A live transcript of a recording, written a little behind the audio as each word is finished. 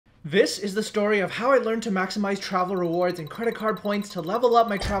This is the story of how I learned to maximize travel rewards and credit card points to level up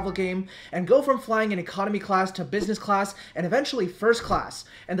my travel game and go from flying in economy class to business class and eventually first class,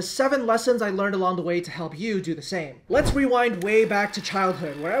 and the 7 lessons I learned along the way to help you do the same. Let's rewind way back to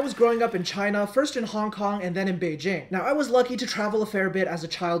childhood, where I was growing up in China, first in Hong Kong and then in Beijing. Now, I was lucky to travel a fair bit as a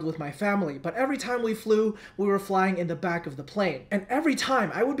child with my family, but every time we flew, we were flying in the back of the plane. And every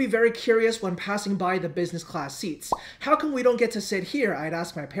time, I would be very curious when passing by the business class seats. How come we don't get to sit here? I'd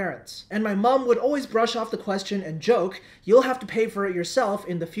ask my parents. And my mom would always brush off the question and joke, "You'll have to pay for it yourself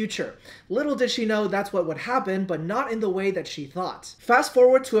in the future." Little did she know that's what would happen, but not in the way that she thought. Fast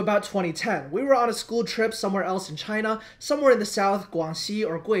forward to about 2010. We were on a school trip somewhere else in China, somewhere in the south, Guangxi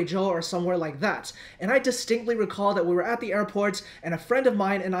or Guizhou or somewhere like that. And I distinctly recall that we were at the airport and a friend of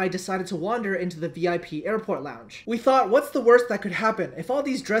mine and I decided to wander into the VIP airport lounge. We thought, what's the worst that could happen? If all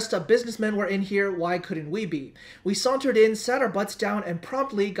these dressed up businessmen were in here, why couldn't we be? We sauntered in, sat our butts down, and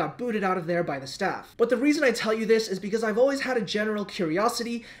promptly got booted out of there by the staff. But the reason I tell you this is because I've always had a general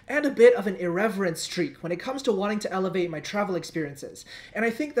curiosity and a bit of an irreverent streak when it comes to wanting to elevate my travel experiences, and I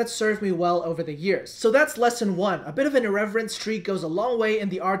think that's served me well over the years. So that's lesson 1. A bit of an irreverent streak goes a long way in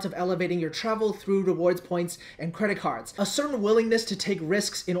the art of elevating your travel through rewards points and credit cards. A certain willingness to take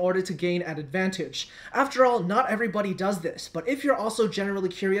risks in order to gain an advantage. After all, not everybody does this, but if you're also generally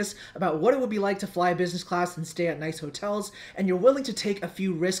curious about what it would be like to fly business class and stay at nice hotels, and you're willing to take a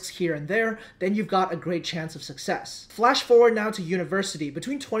few risks here and there, then you've got a great chance of success. Flash forward now to university.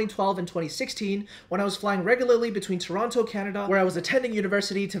 Between 2012 and 2016, when I was flying regularly between Toronto, Canada, where I was attending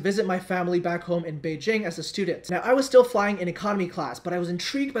university to visit my family back home in Beijing as a student. Now, I was still flying in economy class, but I was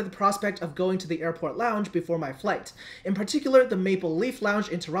intrigued by the prospect of going to the airport lounge before my flight. In particular, the Maple Leaf Lounge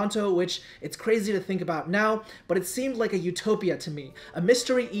in Toronto, which it's crazy to think about now, but it seemed like a utopia to me. A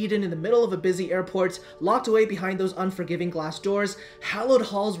mystery Eden in the middle of a busy airport, locked away behind those unforgiving glass doors, hallowed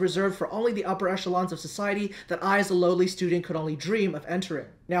halls reserved for only the upper echelons of society that I as a lowly student could only dream of entering.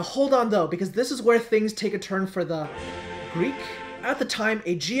 Now hold on though, because this is where things take a turn for the Greek? At the time,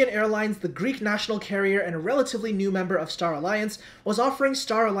 Aegean Airlines, the Greek national carrier and a relatively new member of Star Alliance, was offering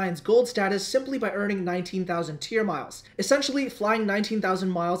Star Alliance Gold status simply by earning 19,000 tier miles, essentially flying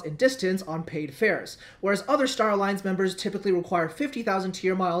 19,000 miles in distance on paid fares, whereas other Star Alliance members typically require 50,000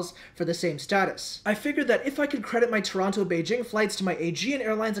 tier miles for the same status. I figured that if I could credit my Toronto-Beijing flights to my Aegean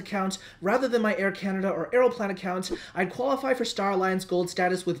Airlines account rather than my Air Canada or Aeroplan account, I'd qualify for Star Alliance Gold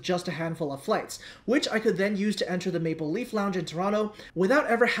status with just a handful of flights, which I could then use to enter the Maple Leaf Lounge in Toronto without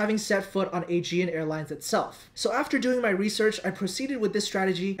ever having set foot on Aegean Airlines itself. So after doing my research, I proceeded with this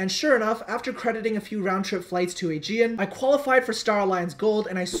strategy, and sure enough, after crediting a few round-trip flights to Aegean, I qualified for Star Alliance Gold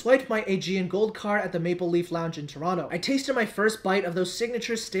and I swiped my Aegean Gold card at the Maple Leaf Lounge in Toronto. I tasted my first bite of those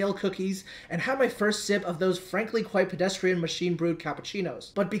signature stale cookies and had my first sip of those frankly quite pedestrian machine-brewed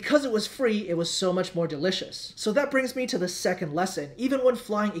cappuccinos. But because it was free, it was so much more delicious. So that brings me to the second lesson. Even when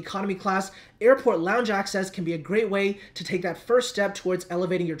flying economy class, airport lounge access can be a great way to take that first step towards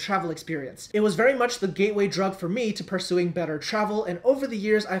elevating your travel experience. It was very much the gateway drug for me to pursuing better travel, and over the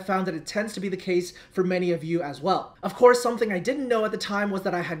years I found that it tends to be the case for many of you as well. Of course, something I didn't know at the time was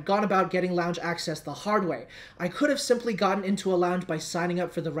that I had gone about getting lounge access the hard way. I could have simply gotten into a lounge by signing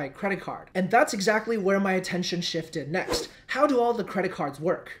up for the right credit card. And that's exactly where my attention shifted next. How do all the credit cards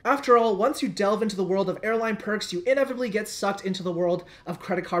work? After all, once you delve into the world of airline perks, you inevitably get sucked into the world of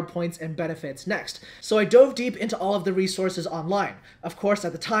credit card points and benefits next. So I dove deep into all of the resources online. Of course,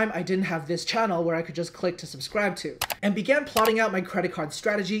 at the time, I didn't have this channel where I could just click to subscribe to, and began plotting out my credit card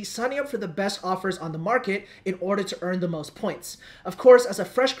strategy, signing up for the best offers on the market in order to earn the most points. Of course, as a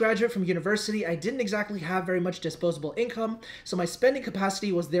fresh graduate from university, I didn't exactly have very much disposable income, so my spending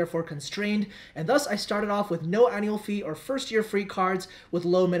capacity was therefore constrained, and thus I started off with no annual fee or first-year free cards with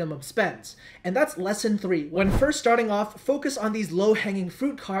low minimum spends. And that's lesson 3. When first starting off, focus on these low-hanging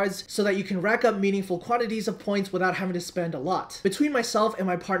fruit cards so that you can rack up meaningful quantities of points without having to spend a lot. Between myself and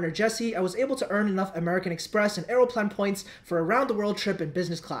my partner Jesse, I was able to earn enough American Express and Aeroplan points for a round-the-world trip in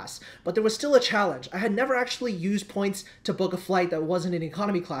business class, but there was still a challenge. I had never actually used points to book a flight that wasn't in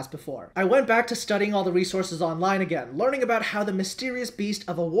economy class before. I went back to studying all the resources online again, learning about how the mysterious beast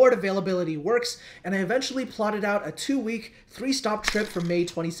of award availability works, and I eventually plotted out a 2-week, 3-stop trip for May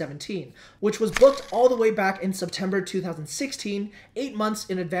 2017, which was booked all the way back in September 2016, 8 months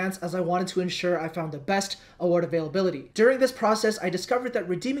in advance, as I wanted to ensure I found the best award availability. During this process, I discovered that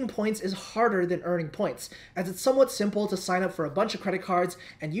redeeming points is harder than earning points, as it's somewhat simple to sign up for a bunch of credit cards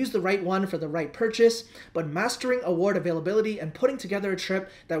and use the right one for the right purchase, but mastering award availability and putting together a trip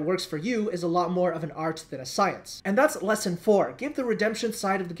that works for you is a lot more of an art than a science. And that's lesson 4. Give the redemption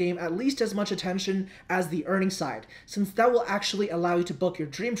side of the game at least as much attention as the earning side, since that will actually allow you to book your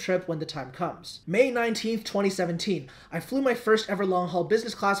dream trip when the time comes. May 19th, 2017, I flew my first ever long-haul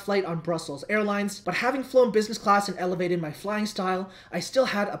business class flight on Brussels Airlines, but having flown business class and elevated my flying style, I still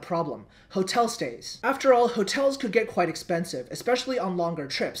had a problem: hotel stays. After all, hotels could get quite expensive, especially on longer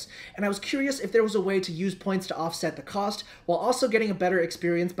trips, and I was curious if there was a way to use points to offset the cost while also getting a better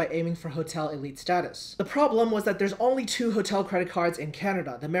experience by aiming for hotel elite status. The problem was that there's only 2 hotel credit cards in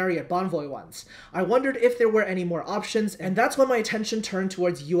Canada, the Marriott Bonvoy ones. I wondered if there were any more options, and that's when my attention turned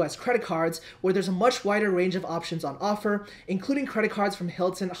towards US credit cards, where there's a much wider range of options on offer, including credit cards from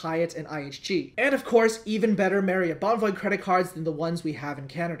Hilton, Hyatt, and IHG. And of course, even better Marriott Bonvoy credit cards than the ones we have in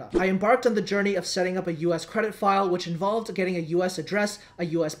Canada. I embarked on the journey of setting up a US credit file, which involved getting a US address, a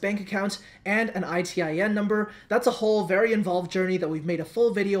US bank account, and an ITIN number. That's a whole very involved journey that we've made a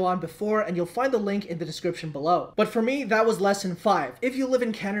full video on before, and you'll find the link in the description below. But for me, that was lesson 5. If you live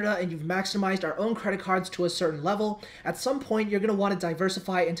in Canada and you've maximized our own credit cards to a certain level, at some point you're going to want to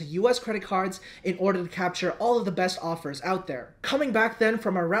diversify into US credit cards in order to capture all of the best offers out there. Coming back then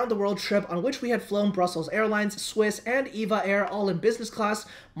from our round the world trip on which we had flown Brussels Airlines, Swiss, and Eva Air all in business class,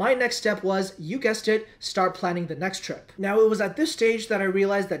 my next step was, you guessed it, start planning the next trip. Now, it was at this stage that I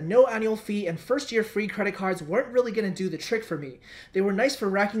realized that no annual fee and first-year free credit cards weren't really going to do the trick for me. They were nice for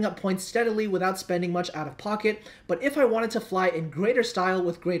racking up points steadily without spending much out of pocket, but if I wanted to fly in greater style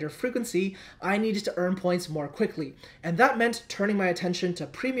with greater frequency, I needed to earn points more quickly. And that meant turning my attention to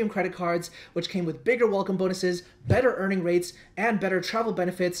premium credit cards, which came with bigger welcome bonuses, better earning rates, and better travel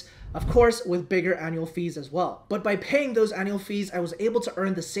benefits, of course with bigger annual fees as well. But by paying those annual fees, I was able to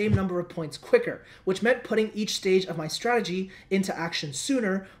earn the same number of points quicker, which meant putting each stage of my strategy into action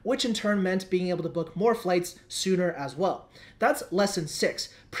sooner, which in turn meant being able to book more flights sooner as well. That's lesson 6.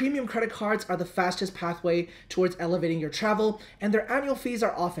 Premium credit cards are the fastest pathway towards elevating your travel, and their annual fees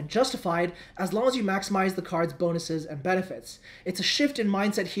are often justified as long as you maximize the card's bonuses and benefits. It's a shift in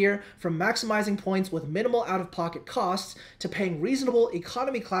mindset here from maximizing points with minimal out-of-pocket costs to paying reasonable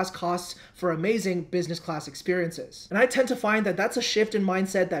economy class costs for amazing business class experiences. And I tend to find that that's a shift in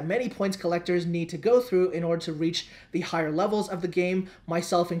mindset that many points collectors need to go through in order to reach the higher levels of the game,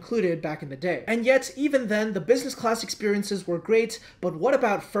 myself included back in the day. And yet, even then, the business class experiences were great, but what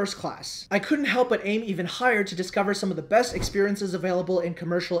about first class? I couldn't help but aim even higher to discover some of the best experiences available in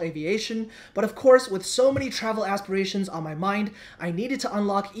commercial aviation, but of course, with so many travel aspirations on my mind, I needed to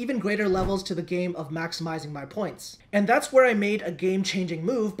unlock even greater levels to the game of maximizing my points. And that's where I made a game-changing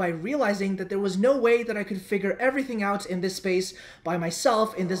move by realizing that there was no way that I could figure everything out in this space by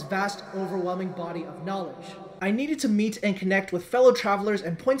myself in this vast, overwhelming body of knowledge. I needed to meet and connect with fellow travelers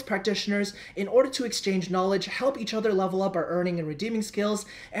and points practitioners in order to exchange knowledge, help each other level up our earning and redeeming skills,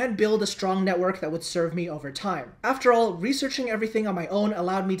 and build a strong network that would serve me over time. After all, researching everything on my own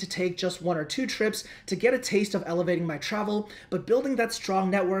allowed me to take just 1 or 2 trips to get a taste of elevating my travel, but building that strong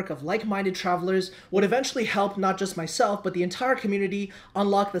network of like-minded travelers would eventually help not just myself, but the entire community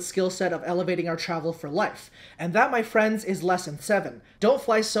unlock the skill set of elevating our travel for life. And that, my friends, is lesson 7. Don't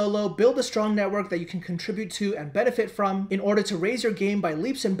fly solo, build a strong network that you can contribute to and benefit from in order to raise your game by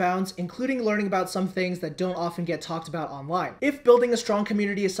leaps and bounds, including learning about some things that don't often get talked about online. If building a strong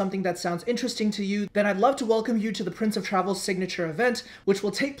community is something that sounds interesting to you, then I'd love to welcome you to the Prince of Travel's signature event, which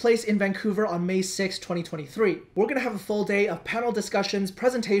will take place in Vancouver on May 6, 2023. We're going to have a full day of panel discussions,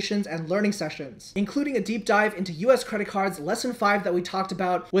 presentations, and learning sessions, including a deep dive into US credit cards, lesson 5 that we talked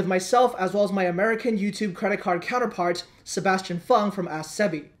about with myself as well as my American YouTube credit card counterpart, Sebastian Fung from Ask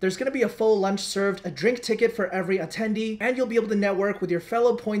Sebi. There's going to be a full lunch served, a drink ticket for every attendee, and you'll be able to network with your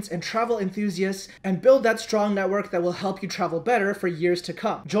fellow points and travel enthusiasts and build that strong network that will help you travel better for years to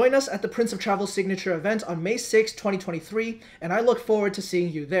come. Join us at the Prince of Travel signature event on May 6, 2023, and I look forward to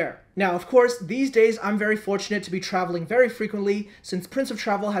seeing you there. Now, of course, these days I'm very fortunate to be traveling very frequently since Prince of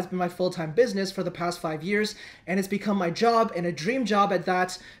Travel has been my full-time business for the past 5 years, and it's become my job, and a dream job at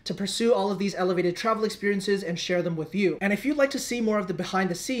that, to pursue all of these elevated travel experiences and share them with you. And if you'd like to see more of the behind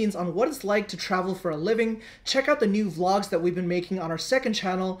the scenes on what it's like to travel for a living, check out the new vlogs that we've been making on our second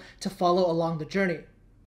channel to follow along the journey.